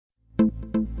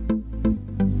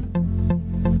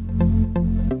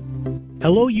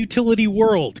Hello, Utility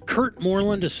World. Kurt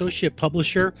Moreland, Associate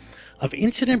Publisher of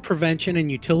Incident Prevention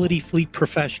and Utility Fleet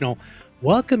Professional,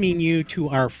 welcoming you to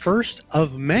our first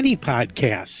of many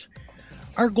podcasts.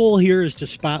 Our goal here is to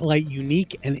spotlight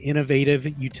unique and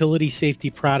innovative utility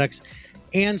safety products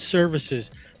and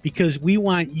services because we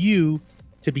want you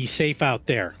to be safe out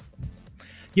there.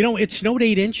 You know, it snowed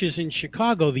 8 inches in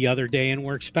Chicago the other day, and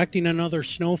we're expecting another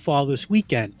snowfall this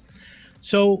weekend.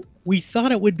 So we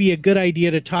thought it would be a good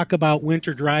idea to talk about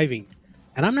winter driving.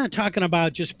 And I'm not talking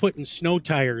about just putting snow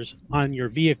tires on your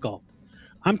vehicle.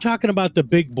 I'm talking about the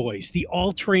big boys, the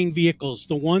all-terrain vehicles,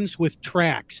 the ones with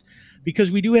tracks,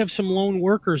 because we do have some lone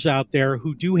workers out there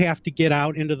who do have to get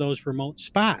out into those remote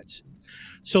spots.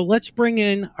 So let's bring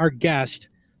in our guest,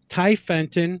 Ty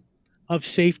Fenton of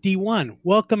Safety One.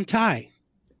 Welcome, Ty.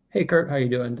 Hey, Kurt, how you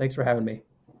doing? Thanks for having me.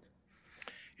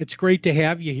 It's great to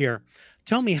have you here.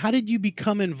 Tell me, how did you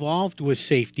become involved with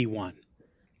Safety One?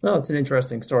 Well, it's an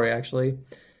interesting story, actually.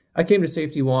 I came to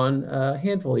Safety One a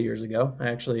handful of years ago. I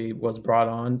actually was brought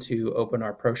on to open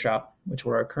our pro shop, which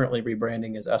we're currently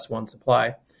rebranding as S1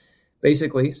 Supply.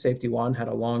 Basically, Safety One had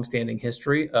a long-standing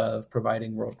history of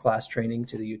providing world-class training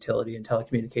to the utility and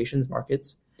telecommunications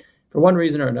markets. For one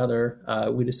reason or another,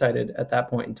 we decided at that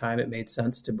point in time it made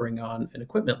sense to bring on an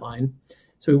equipment line.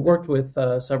 So we worked with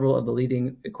several of the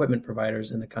leading equipment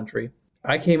providers in the country.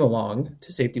 I came along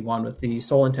to Safety One with the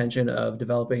sole intention of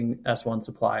developing S1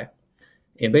 Supply.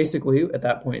 And basically, at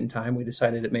that point in time, we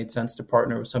decided it made sense to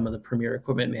partner with some of the premier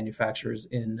equipment manufacturers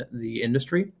in the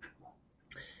industry.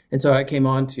 And so I came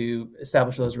on to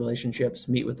establish those relationships,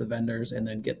 meet with the vendors, and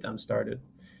then get them started.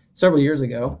 Several years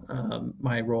ago,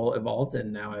 my role evolved,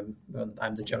 and now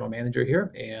I'm the general manager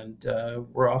here, and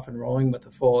we're off and rolling with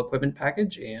a full equipment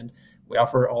package, and we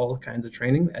offer all kinds of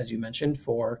training, as you mentioned,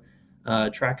 for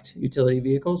tracked utility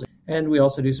vehicles, and we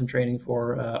also do some training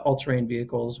for all-terrain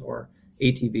vehicles, or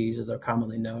ATVs as they're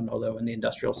commonly known, although in the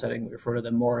industrial setting we refer to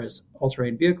them more as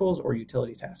all-terrain vehicles or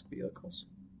utility task vehicles.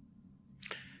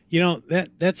 You know,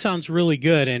 that sounds really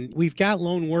good. And we've got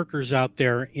lone workers out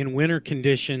there in winter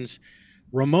conditions,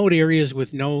 remote areas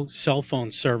with no cell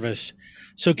phone service.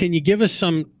 So can you give us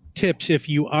some tips if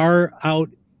you are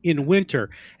out in winter?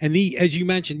 And as you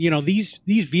mentioned, these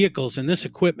vehicles and this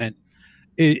equipment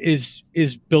is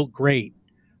built great.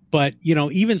 But,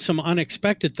 even some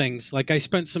unexpected things, like I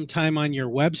spent some time on your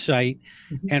website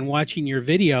and watching your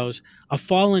videos, a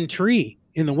fallen tree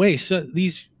in the way. So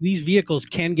these vehicles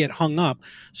can get hung up.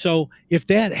 So if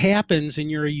that happens and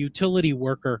you're a utility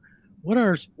worker, what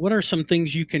are some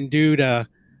things you can do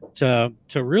to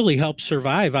really help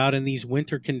survive out in these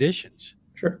winter conditions?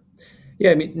 Sure. Yeah,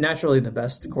 I mean, naturally, the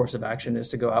best course of action is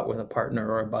to go out with a partner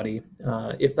or a buddy.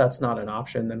 If that's not an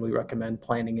option, then we recommend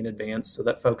planning in advance so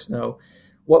that folks know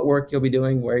what work you'll be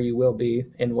doing, where you will be,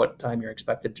 and what time you're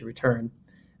expected to return.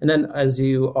 And then as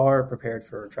you are prepared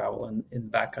for travel in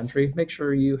backcountry, make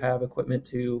sure you have equipment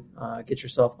to get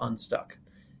yourself unstuck.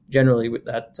 Generally,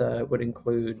 that would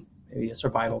include maybe a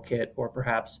survival kit or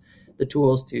perhaps the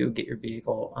tools to get your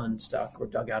vehicle unstuck or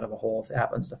dug out of a hole if it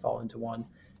happens to fall into one.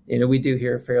 We do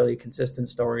hear fairly consistent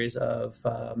stories of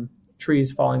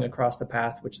trees falling across the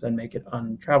path, which then make it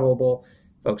untravelable.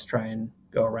 Folks try and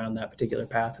go around that particular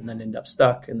path and then end up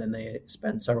stuck, and then they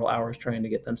spend several hours trying to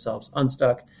get themselves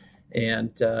unstuck.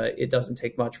 And it doesn't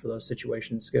take much for those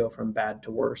situations to go from bad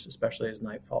to worse, especially as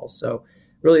night falls. So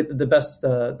really the best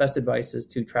advice is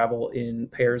to travel in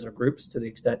pairs or groups to the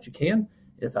extent you can.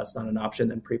 If that's not an option,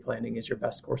 then pre-planning is your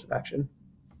best course of action.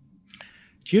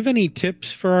 Do you have any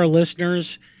tips for our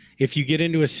listeners if you get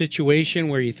into a situation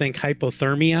where you think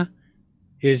hypothermia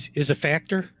is a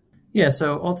factor? Yeah,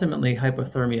 so ultimately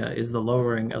hypothermia is the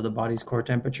lowering of the body's core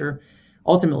temperature.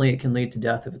 Ultimately, it can lead to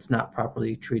death if it's not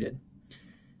properly treated.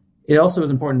 It also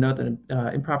is important to note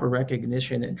that improper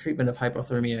recognition and treatment of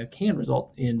hypothermia can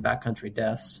result in backcountry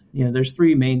deaths. There's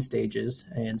 3 main stages,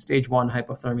 and stage 1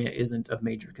 hypothermia isn't of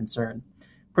major concern.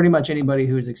 Pretty much anybody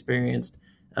who's experienced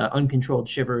uncontrolled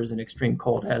shivers and extreme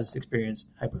cold has experienced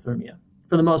hypothermia.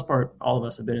 For the most part, all of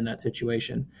us have been in that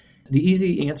situation. The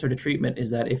easy answer to treatment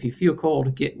is that if you feel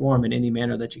cold, get warm in any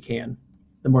manner that you can.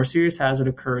 The more serious hazard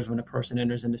occurs when a person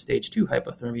enters into stage 2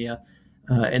 hypothermia,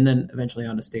 and then eventually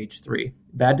on to stage 3.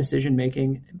 Bad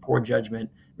decision-making and poor judgment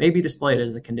may be displayed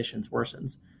as the conditions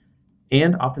worsens.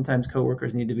 And oftentimes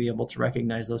coworkers need to be able to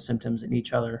recognize those symptoms in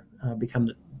each other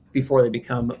before they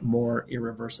become more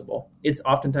irreversible. It's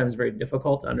oftentimes very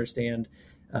difficult to understand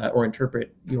or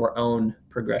interpret your own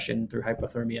progression through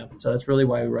hypothermia. So that's really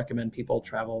why we recommend people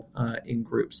travel in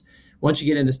groups. Once you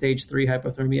get into stage 3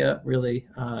 hypothermia, really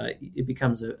it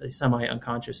becomes a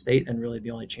semi-unconscious state, and really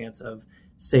the only chance of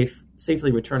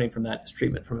safely returning from that is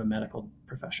treatment from a medical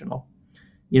professional.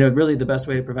 Really the best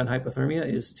way to prevent hypothermia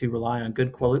is to rely on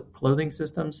good clothing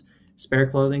systems, spare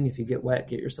clothing. If you get wet,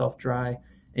 get yourself dry,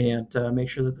 and make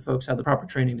sure that the folks have the proper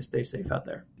training to stay safe out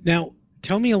there. Now,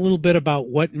 tell me a little bit about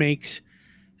what makes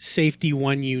Safety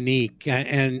One unique,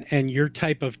 and your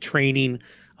type of training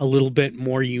a little bit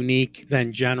more unique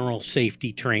than general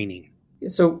safety training.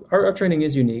 So our training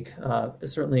is unique,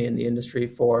 certainly in the industry.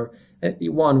 For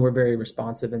one, we're very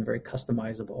responsive and very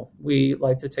customizable. We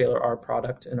like to tailor our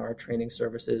product and our training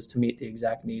services to meet the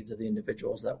exact needs of the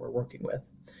individuals that we're working with.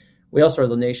 We also are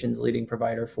the nation's leading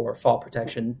provider for fall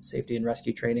protection, safety, and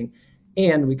rescue training,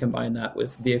 and we combine that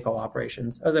with vehicle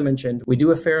operations. As I mentioned, we do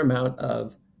a fair amount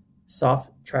of soft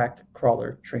tracked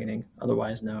crawler training,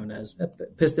 otherwise known as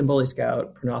Piston Bully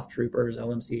Scout, Pernoth Troopers,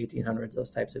 LMC 1800s, those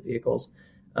types of vehicles.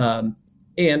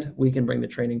 And we can bring the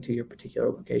training to your particular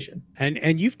location.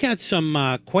 And you've got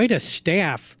some quite a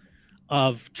staff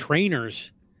of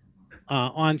trainers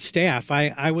on staff.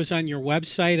 I was on your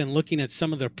website and looking at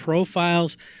some of the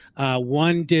profiles.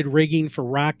 One did rigging for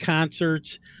rock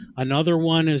concerts. Another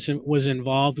one was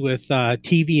involved with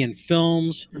TV and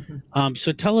films. Mm-hmm.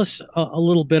 So tell us a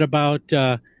little bit about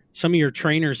some of your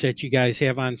trainers that you guys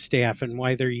have on staff and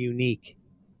why they're unique.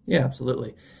 Yeah,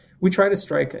 absolutely. We try to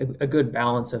strike a good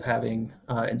balance of having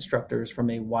instructors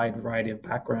from a wide variety of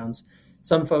backgrounds.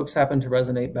 Some folks happen to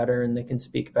resonate better and they can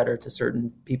speak better to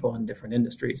certain people in different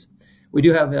industries. We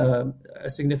do have a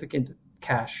significant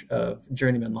cache of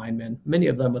journeyman linemen, many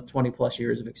of them with 20 plus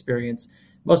years of experience.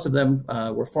 Most of them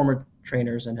were former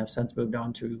trainers and have since moved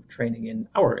on to training in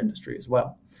our industry as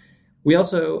well. We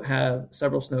also have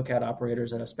several snowcat operators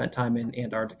that have spent time in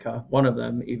Antarctica. One of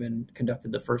them even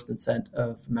conducted the first ascent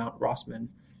of Mount Rossman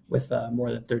with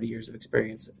more than 30 years of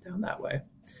experience down that way.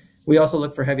 We also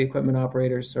look for heavy equipment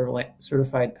operators,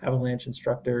 certified avalanche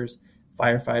instructors,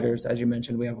 firefighters. As you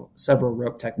mentioned, we have several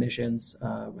rope technicians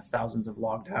with thousands of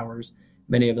logged hours.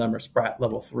 Many of them are SPRAT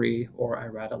level 3 or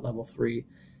IRATA level 3.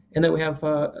 And then we have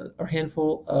a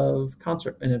handful of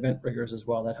concert and event riggers as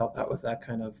well that help out with that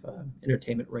kind of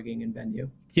entertainment rigging and venue.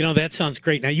 That sounds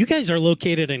great. Now, you guys are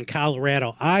located in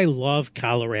Colorado. I love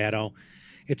Colorado.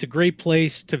 It's a great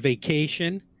place to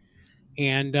vacation.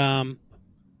 And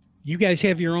you guys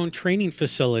have your own training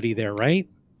facility there, right?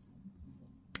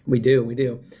 We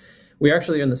do. We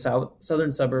actually are in the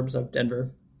southern suburbs of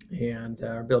Denver, and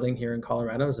our building here in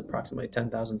Colorado is approximately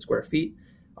 10,000 square feet.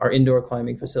 Our indoor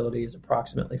climbing facility is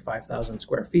approximately 5,000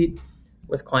 square feet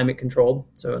with climate controlled.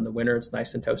 So in the winter, it's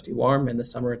nice and toasty warm. In the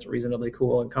summer, it's reasonably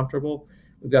cool and comfortable.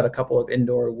 We've got a couple of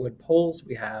indoor wood poles.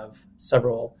 We have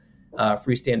several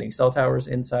freestanding cell towers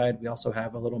inside. We also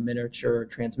have a little miniature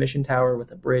transmission tower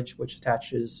with a bridge which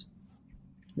attaches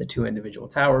the two individual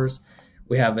towers.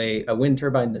 We have a wind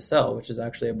turbine nacelle, which is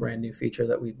actually a brand new feature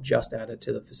that we've just added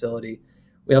to the facility.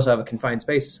 We also have a confined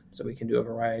space, so we can do a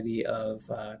variety of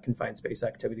confined space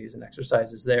activities and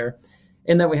exercises there.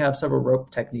 And then we have several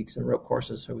rope techniques and rope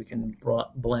courses, so we can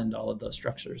blend all of those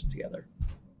structures together.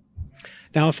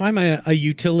 Now, if I'm a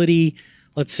utility,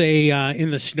 let's say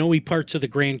in the snowy parts of the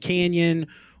Grand Canyon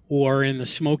or in the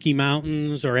Smoky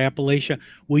Mountains or Appalachia,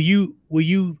 will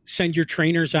you send your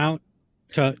trainers out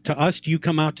to us? Do you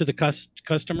come out to the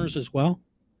customers as well?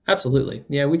 Absolutely.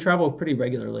 Yeah, we travel pretty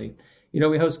regularly.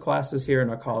 We host classes here in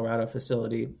our Colorado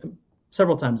facility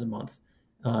several times a month,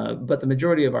 but the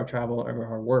majority of our travel or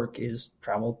our work is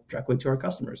travel directly to our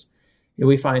customers.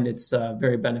 We find it's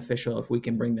very beneficial if we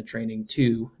can bring the training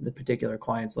to the particular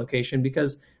client's location,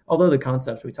 because although the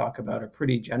concepts we talk about are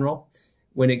pretty general,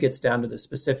 when it gets down to the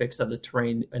specifics of the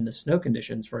terrain and the snow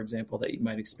conditions, for example, that you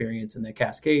might experience in the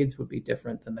Cascades would be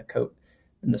different than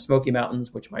the Smoky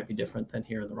Mountains, which might be different than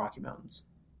here in the Rocky Mountains.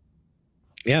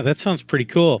 Yeah, that sounds pretty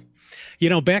cool.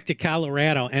 Back to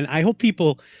Colorado, and I hope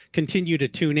people continue to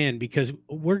tune in because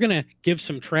we're going to give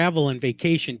some travel and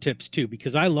vacation tips too,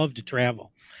 because I love to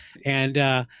travel. And,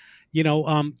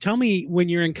 tell me, when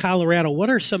you're in Colorado, what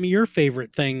are some of your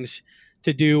favorite things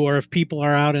to do? Or if people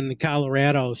are out in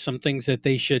Colorado, some things that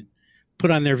they should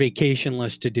put on their vacation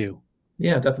list to do?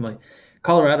 Yeah, definitely.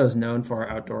 Colorado is known for our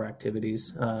outdoor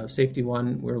activities. Safety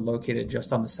One, we're located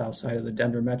just on the south side of the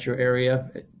Denver metro area,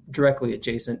 directly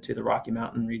adjacent to the Rocky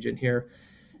Mountain region here.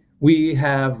 We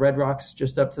have Red Rocks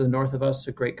just up to the north of us,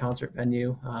 a great concert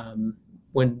venue.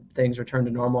 When things return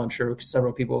to normal, I'm sure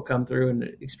several people will come through and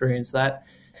experience that.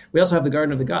 We also have the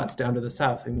Garden of the Gods down to the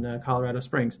south in Colorado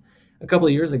Springs. A couple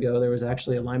of years ago, there was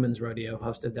actually a lineman's rodeo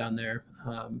hosted down there.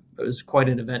 It was quite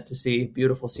an event to see,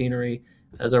 beautiful scenery.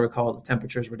 As I recall, the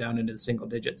temperatures were down into the single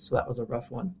digits, so that was a rough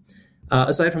one.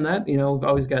 Aside from that, we've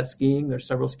always got skiing. There's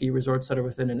several ski resorts that are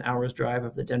within an hour's drive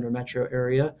of the Denver metro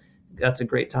area. That's a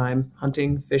great time.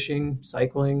 Hunting, fishing,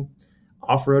 cycling,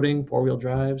 off-roading, four-wheel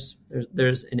drives.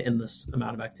 There's an endless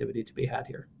amount of activity to be had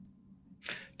here.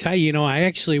 Ty, I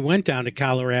actually went down to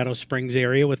Colorado Springs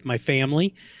area with my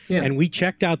family, Yeah. and we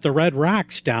checked out the Red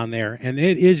Rocks down there, and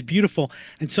it is beautiful.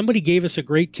 And somebody gave us a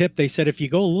great tip. They said if you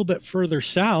go a little bit further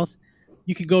south,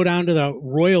 you could go down to the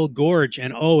Royal Gorge,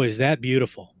 and oh, is that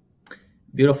beautiful.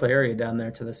 Beautiful area down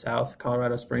there to the south.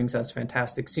 Colorado Springs has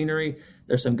fantastic scenery.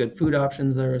 There's some good food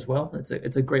options there as well. It's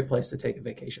a great place to take a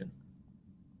vacation.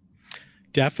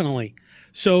 Definitely.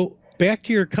 So back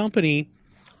to your company,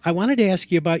 I wanted to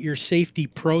ask you about your Safety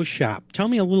Pro Shop. Tell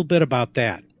me a little bit about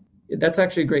that. That's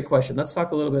actually a great question. Let's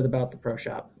talk a little bit about the Pro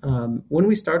Shop. When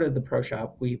we started the Pro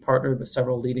Shop, we partnered with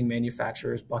several leading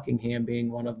manufacturers, Buckingham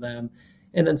being one of them,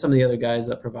 and then some of the other guys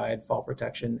that provide fall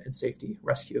protection and safety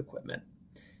rescue equipment.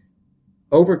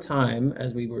 Over time,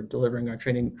 as we were delivering our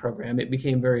training program, it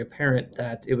became very apparent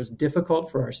that it was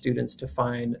difficult for our students to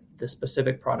find the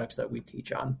specific products that we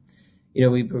teach on.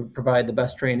 We provide the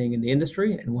best training in the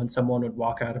industry, and when someone would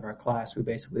walk out of our class, we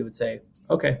basically would say,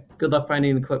 okay, good luck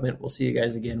finding the equipment. We'll see you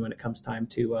guys again when it comes time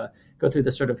to go through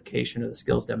the certification or the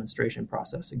skills demonstration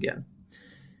process again.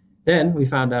 Then we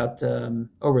found out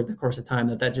over the course of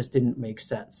time that just didn't make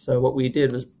sense. So what we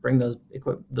did was bring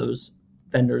those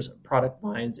vendors' product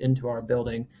lines into our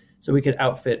building so we could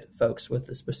outfit folks with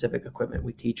the specific equipment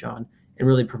we teach on and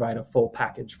really provide a full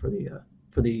package for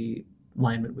the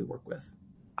linemen we work with.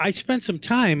 I spent some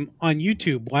time on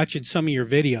YouTube watching some of your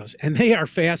videos, and they are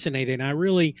fascinating. I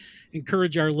really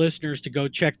encourage our listeners to go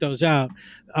check those out.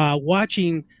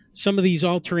 Watching some of these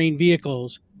all-terrain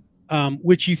vehicles,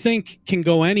 which you think can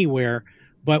go anywhere,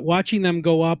 but watching them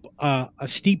go up a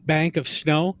steep bank of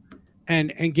snow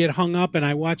and get hung up, and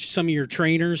I watched some of your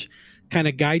trainers kind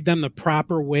of guide them the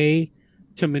proper way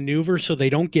to maneuver so they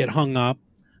don't get hung up.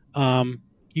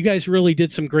 You guys really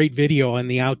did some great video on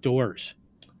the outdoors.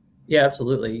 Yeah,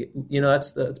 absolutely.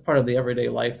 That's part of the everyday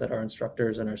life that our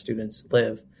instructors and our students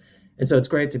live. And so it's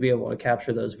great to be able to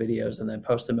capture those videos and then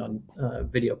post them on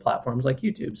video platforms like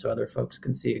YouTube so other folks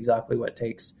can see exactly what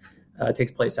takes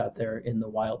place out there in the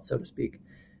wild, so to speak.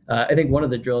 I think one of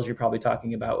the drills you're probably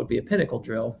talking about would be a pinnacle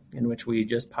drill, in which we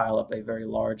just pile up a very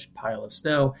large pile of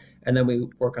snow, and then we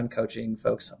work on coaching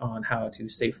folks on how to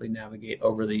safely navigate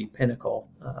over the pinnacle.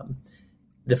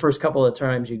 The first couple of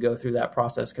times you go through that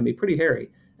process can be pretty hairy.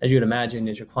 As you'd imagine,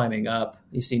 as you're climbing up,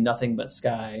 you see nothing but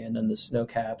sky, and then the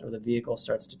snowcat or the vehicle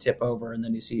starts to tip over, and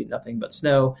then you see nothing but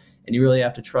snow, and you really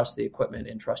have to trust the equipment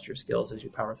and trust your skills as you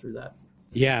power through that.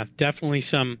 Yeah, definitely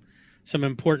some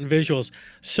important visuals.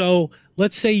 So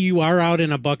let's say you are out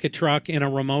in a bucket truck in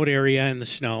a remote area in the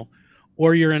snow,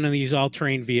 or you're in these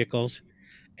all-terrain vehicles,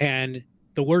 and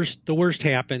the worst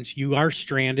happens. You are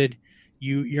stranded.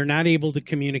 You're not able to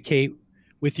communicate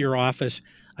with your office.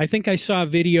 I think I saw a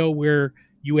video where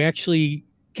you actually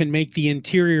can make the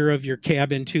interior of your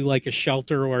cabin to like a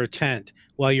shelter or a tent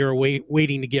while you're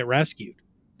waiting to get rescued.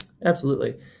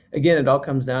 Absolutely. Again, it all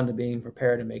comes down to being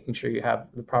prepared and making sure you have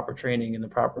the proper training and the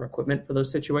proper equipment for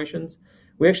those situations.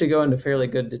 We actually go into fairly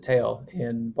good detail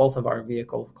in both of our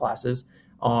vehicle classes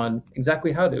on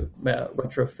exactly how to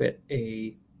retrofit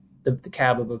the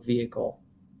cab of a vehicle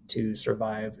to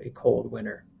survive a cold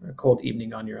winter or a cold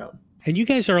evening on your own. And you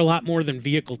guys are a lot more than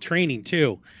vehicle training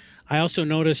too. I also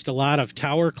noticed a lot of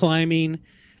tower climbing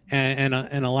and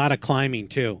a lot of climbing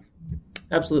too.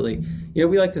 Absolutely.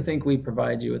 We like to think we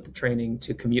provide you with the training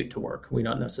to commute to work. We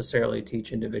don't necessarily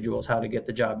teach individuals how to get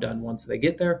the job done once they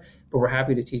get there, but we're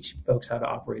happy to teach folks how to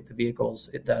operate the vehicles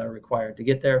that are required to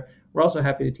get there. We're also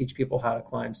happy to teach people how to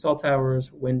climb cell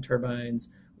towers, wind turbines,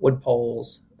 wood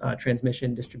poles,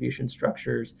 transmission distribution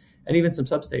structures, and even some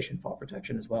substation fall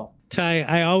protection as well. Ty,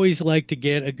 I always like to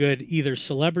get a good either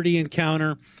celebrity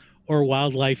encounter or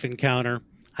wildlife encounter.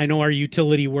 I know our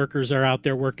utility workers are out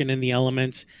there working in the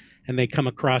elements and they come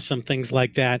across some things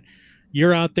like that.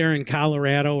 You're out there in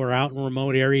Colorado or out in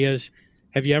remote areas.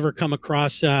 Have you ever come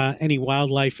across any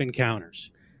wildlife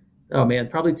encounters? Oh man,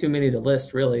 probably too many to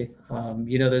list, really.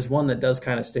 There's one that does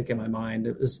kind of stick in my mind.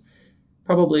 It was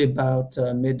probably about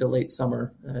mid to late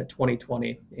summer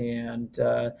 2020. And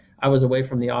I was away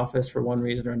from the office for one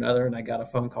reason or another, and I got a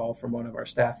phone call from one of our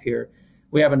staff here.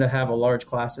 We happened to have a large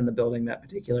class in the building that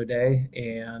particular day,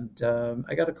 and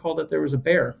I got a call that there was a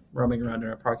bear roaming around in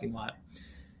our parking lot.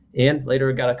 And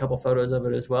later got a couple photos of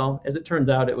it as well. As it turns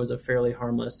out, it was a fairly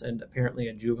harmless and apparently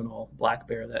a juvenile black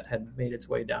bear that had made its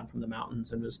way down from the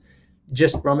mountains and was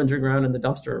just rummaging around in the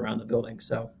dumpster around the building.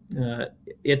 So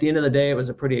at the end of the day, it was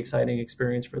a pretty exciting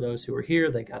experience for those who were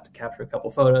here. They got to capture a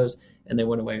couple photos, and they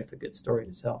went away with a good story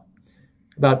to tell.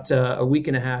 About a week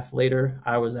and a half later,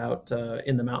 I was out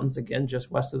in the mountains again,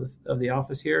 just west of the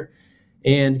office here.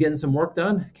 And getting some work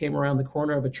done, came around the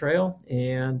corner of a trail,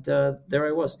 and there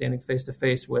I was standing face to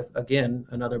face with, again,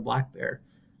 another black bear.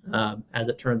 As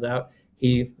it turns out,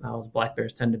 he, as black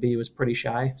bears tend to be, was pretty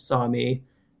shy, saw me,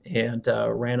 and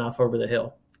ran off over the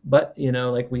hill. But,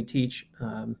 like we teach,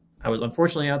 I was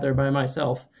unfortunately out there by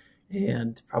myself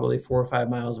and probably 4 or 5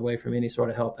 miles away from any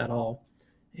sort of help at all.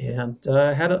 And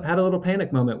had a little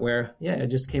panic moment where, I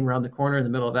just came around the corner in the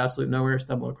middle of absolute nowhere,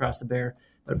 stumbled across the bear.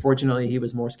 But fortunately, he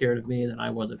was more scared of me than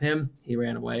I was of him. He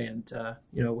ran away, and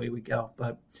away we go.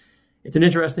 But it's an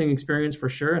interesting experience for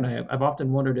sure. And I've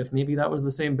often wondered if maybe that was the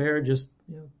same bear, just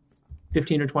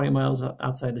 15 or 20 miles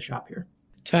outside the shop here.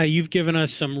 Ty, you've given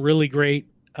us some really great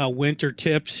winter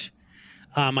tips.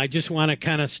 I just want to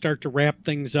kind of start to wrap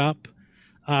things up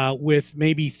with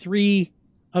maybe 3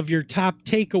 of your top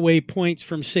takeaway points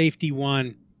from Safety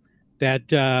One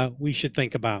that we should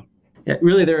think about. Yeah,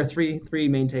 really, there are three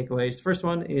main takeaways. First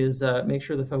one is make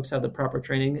sure the folks have the proper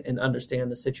training and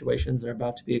understand the situations they're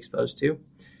about to be exposed to.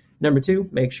 Number 2,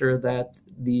 make sure that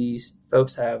these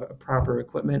folks have proper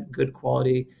equipment, good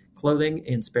quality clothing,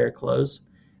 and spare clothes.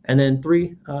 And then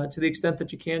 3, to the extent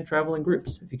that you can, travel in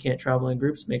groups. If you can't travel in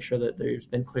groups, make sure that there's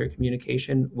been clear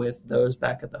communication with those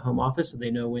back at the home office so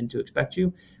they know when to expect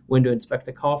you, when to expect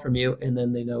a call from you, and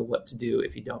then they know what to do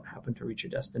if you don't happen to reach your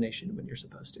destination when you're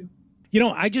supposed to.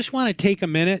 I just want to take a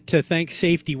minute to thank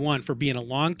Safety One for being a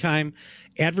longtime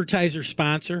advertiser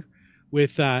sponsor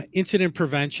with incident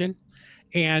prevention.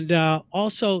 And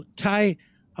also, Ty,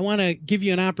 I want to give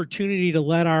you an opportunity to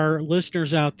let our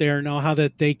listeners out there know how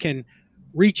that they can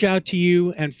reach out to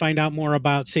you and find out more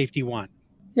about Safety One.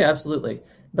 Yeah, absolutely. The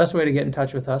best way to get in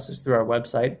touch with us is through our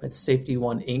website. It's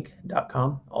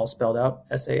safetyoneInc.com, all spelled out,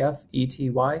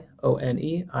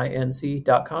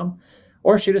 SAFETYONEINC.com.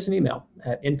 Or shoot us an email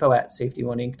at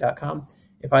info@safetyoneInc.com.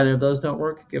 If either of those don't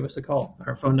work, give us a call.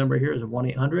 Our phone number here is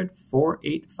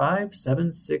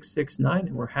 1-800-485-7669,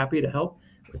 and we're happy to help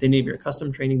with any of your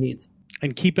custom training needs.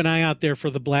 And keep an eye out there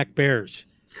for the black bears.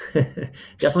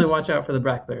 Definitely watch out for the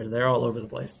black bears. They're all over the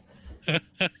place. I'm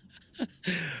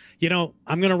going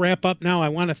to wrap up now. I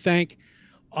want to thank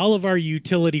all of our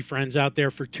utility friends out there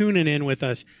for tuning in with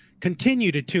us.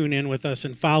 Continue to tune in with us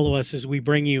and follow us as we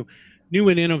bring you new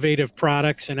and innovative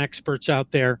products and experts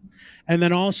out there. And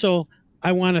then also,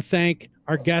 I want to thank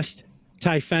our guest,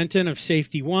 Ty Fenton of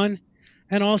Safety One,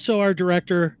 and also our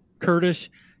director, Curtis.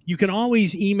 You can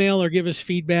always email or give us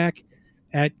feedback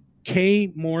at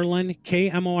kmoreland,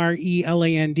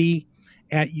 KMORELAND,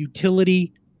 at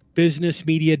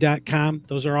utilitybusinessmedia.com.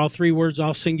 Those are all 3 words,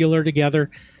 all singular together.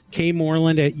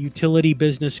 kmoreland at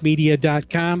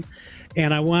utilitybusinessmedia.com.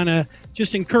 And I want to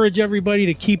just encourage everybody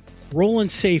to keep rolling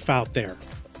safe out there.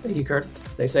 Thank you, Kurt.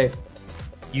 Stay safe.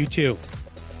 You too.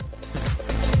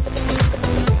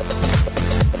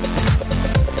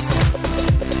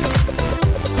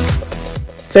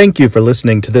 Thank you for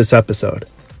listening to this episode.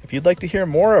 If you'd like to hear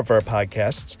more of our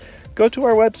podcasts, go to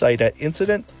our website at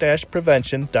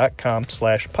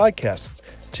incident-prevention.com/podcasts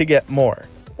to get more,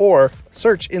 or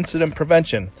search Incident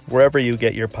Prevention wherever you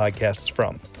get your podcasts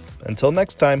from. Until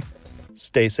next time,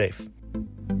 stay safe.